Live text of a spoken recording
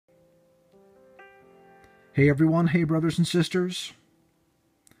Hey everyone, hey brothers and sisters.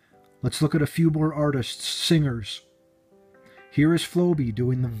 Let's look at a few more artists, singers. Here is Floby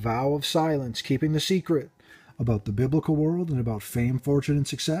doing the vow of silence, keeping the secret about the biblical world and about fame, fortune, and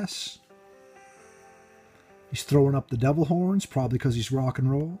success. He's throwing up the devil horns, probably because he's rock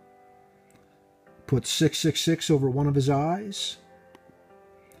and roll. Puts 666 over one of his eyes.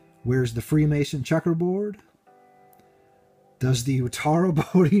 Wears the Freemason checkerboard. Does the Uttara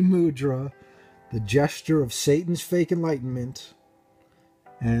Bodhi Mudra, the gesture of Satan's fake enlightenment,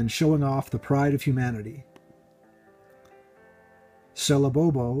 and showing off the pride of humanity.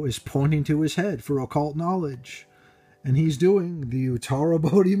 Celabobo is pointing to his head for occult knowledge, and he's doing the Uttara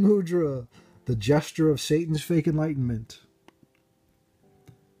Bodhi Mudra, the gesture of Satan's fake enlightenment.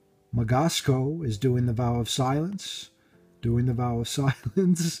 Magasko is doing the vow of silence, and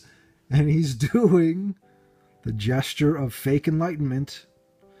he's doing the gesture of fake enlightenment,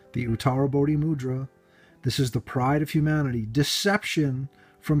 the Uttara Bodhi Mudra. This is the pride of humanity, deception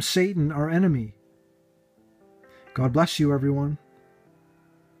from Satan, our enemy. God bless you, everyone.